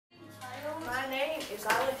is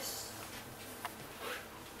Alice.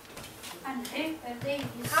 And who are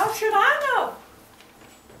these? How should I know?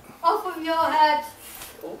 Off of your head.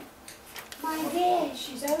 Oh. My dear,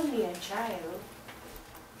 she's only a child.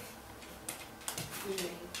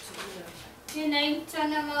 Do you need to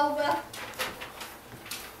turn them over?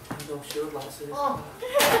 I'm not sure that's it. Oh.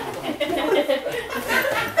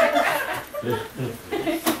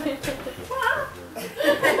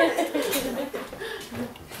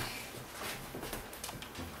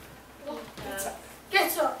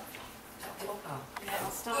 Get up. Yeah,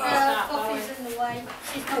 I'll start. Coffee's in the way.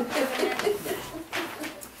 She's not doing it.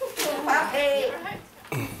 Hey.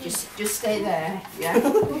 Just stay there, yeah?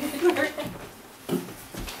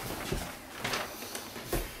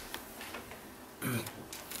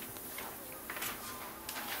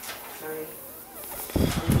 Sorry.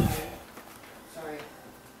 Sorry.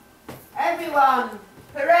 Everyone,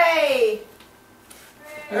 hooray!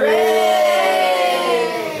 Hooray!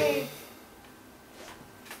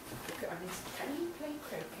 Can you play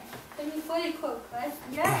croquet? Can you play croquet?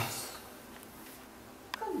 Yes.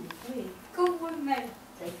 Come with me. Come with me.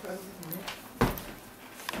 Take her over here.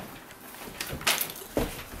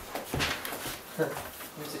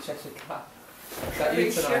 Who's the Cheshire Cat? Is that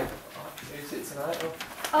you tonight? Who's it tonight? Or?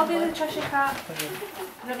 I'll be the Cheshire Cat. Okay.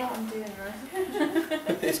 I don't know what I'm doing, right?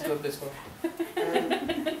 It's good, this one.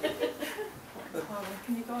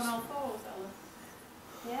 Can you go on all fours, Ella?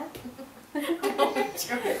 Yeah?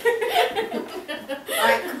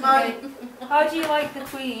 Right, come on. How do you like the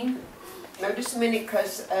Queen? Now just a minute,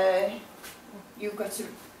 because you've got a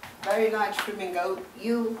very large flamingo.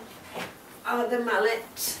 You are the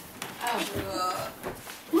mallet. And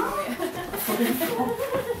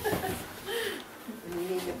you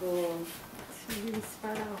need the ball. It's really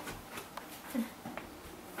spread out.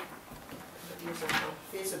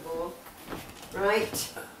 Here's a ball.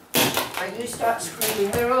 Right. And you start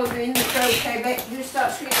screaming. They're all doing the croquet bit. You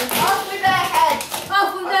start screaming. Off with their heads!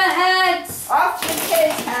 Off with their heads! Off with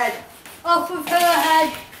his head! Off with her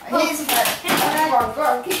head! His head! Go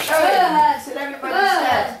on, keep Her going. head! So everybody Her says.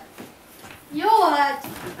 head! Your head!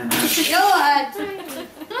 Your head!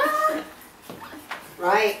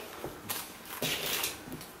 Right.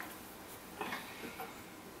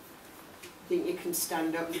 Think you can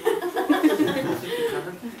stand up?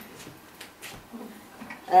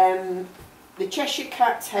 The Cheshire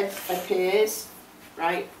Cat's head appears.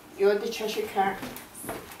 Right. You're the Cheshire Cat.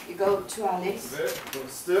 You go to Alice. But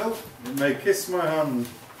still, you may kiss my hand.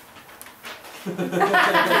 I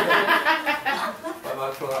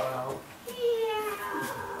might throw that one out.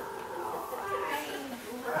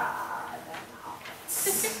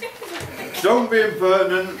 Don't be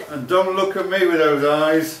impertinent and don't look at me with those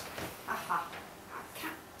eyes. Aha. A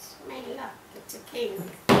cat may laugh at a king.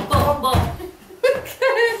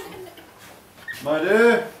 My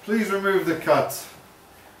dear, please remove the cat.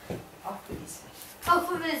 Off with his head. Off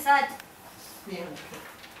with his head! Yeah.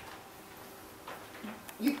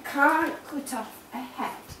 You can't cut off a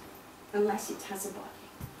head unless it has a body.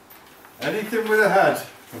 Anything with a head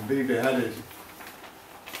can be beheaded.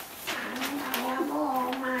 And I have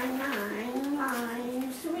all my 9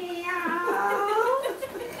 lives we are.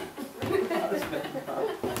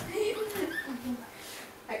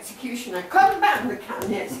 Executioner, come back,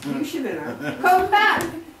 the executioner now. Come back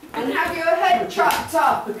and have your head chopped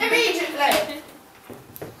off immediately.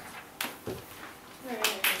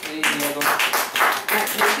 Right,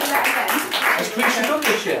 Let's do that again. has Creesha done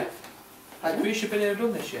this yet? Has Creesha been here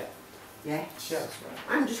done this yet? Yes. Yes, right.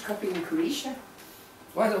 I'm just copying Carisha.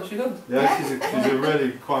 Why is that what she done? Yeah, she's a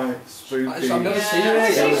really quite spooky. I've never seen her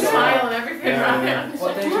She's yet. smiling and everything, Yeah. right?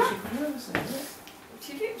 What day did she come here?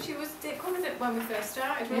 She was coming it when we first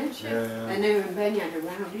started, wasn't she? Yeah. I know, and Benny had a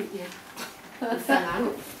row, didn't you? He fell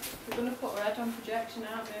out. We're going to put her head on projection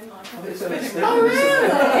out there, like Oh, it's spinning on a round.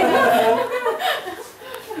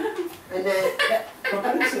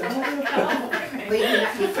 And waving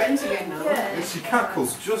at your friends again now. Yeah. And she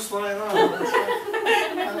cackles just like that.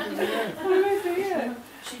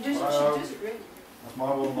 She does it really. That's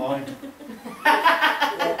my one line.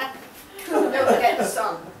 Don't forget the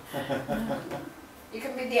song. You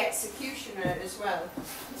can be the executioner as well.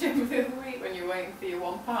 Do you remember the week when you were waiting for your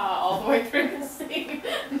one part all the way through the scene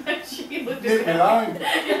and then she looked Hit me at line.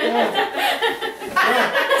 Yeah.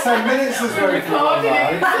 10 minutes is very good on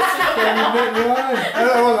line. Then you hit me line. I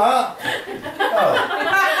don't want that. Oh.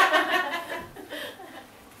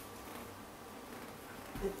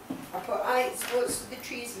 I put Alex goes to the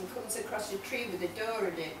trees and comes across a tree with a door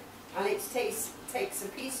in it. Alex takes a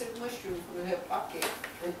piece of mushroom from her pocket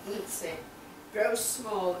and eats it. Grows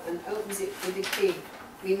small and opens it with a key.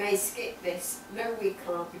 We may skip this. No, we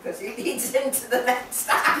can't because it leads into the next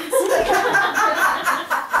act.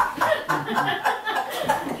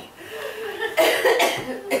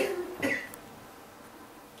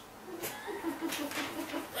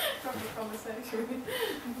 Proper conversation.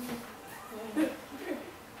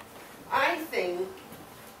 I think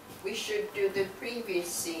we should do the previous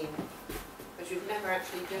scene because we've never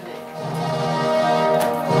actually done it.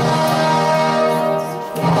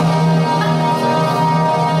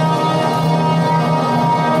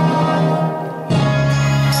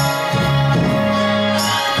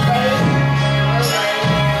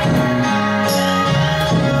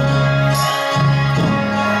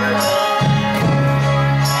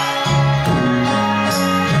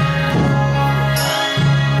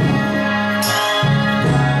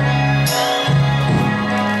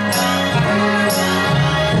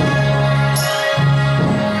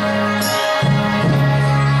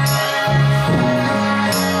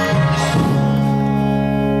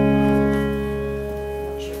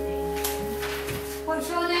 What's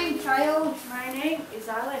your name, child? My name is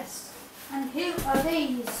Alice. And who are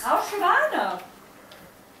these? How should I know?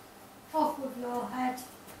 Off with your head.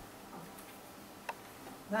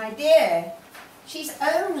 My dear, she's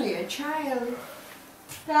only a child.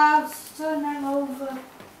 Guards, turn them over.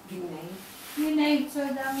 You may. You need to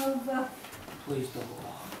turn them over. Please don't.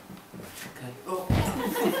 Okay. Oh.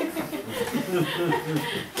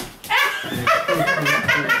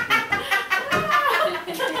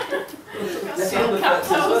 Steel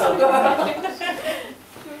caps on.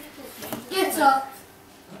 Get up.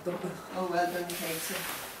 Oh, well done, Katie.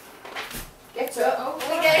 Get up. Oh,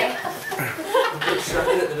 Again. I'm a bit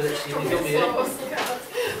distracted at the minute, Steve. You got me in.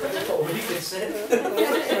 What were you going to say?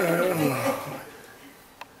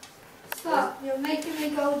 Stop. You're making me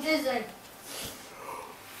go dizzy.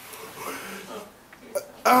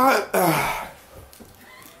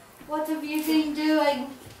 What have you been doing?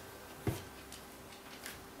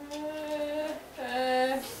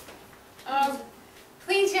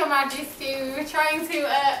 Please, Your Majesty, we were trying to,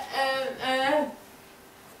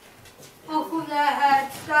 Off with their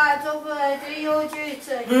heads. Guards over there, do your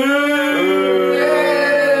duty.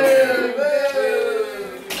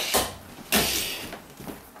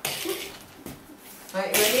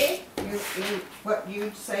 Right, you ready? What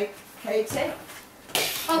you'd say, Katie?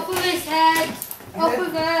 Off with his head. Off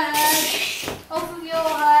with their head. Off with your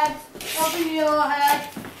head. Off with your head.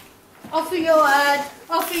 Off with your head.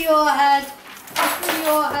 Off with your head. Off with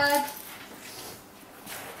your head.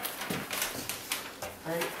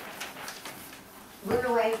 Right. Run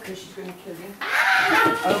away because she's going to kill you.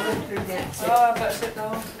 Over through the exit. Oh, I better sit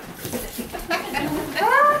down.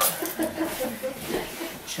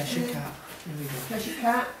 Cheshire cat. Here we go. Because you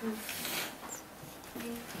can't.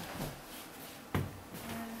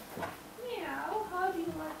 Meow, how do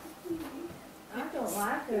you like to be? I don't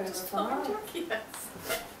like her at all. yes.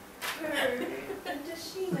 And does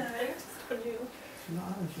she know?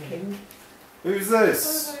 King. Who's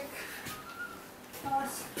this?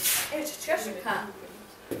 It's a Cheshire cat.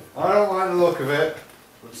 I don't like the look of it,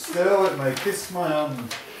 but still it may kiss my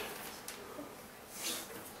hand.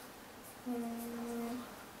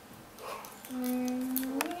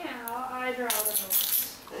 Meow, I'd rather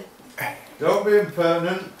not. Don't be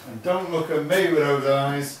impertinent and don't look at me with those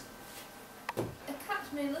eyes. A cat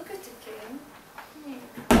may look at a king.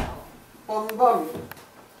 Bum bum.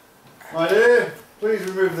 My dear, please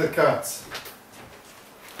remove the cat.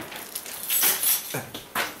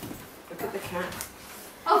 Look at the cat.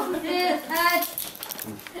 Off with his head.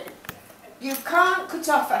 You can't cut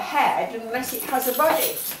off a head unless it has a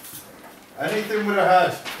body. Anything with a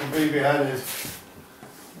head can be beheaded.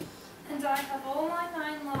 And I have all my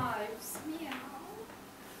 9 lives. Meow.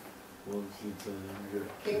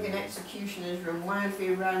 King and executioners run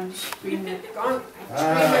wildly around, screaming, gone, screaming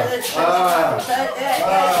Ah, at the top.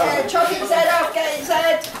 Chop his head off, get his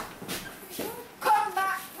head. Come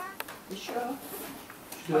back, man. You sure?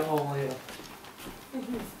 Do it all later.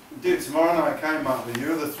 Do it tomorrow night, can't you, Matt?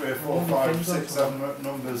 You other 3 or 4, 5, 6, 7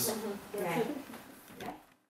 numbers. Yeah.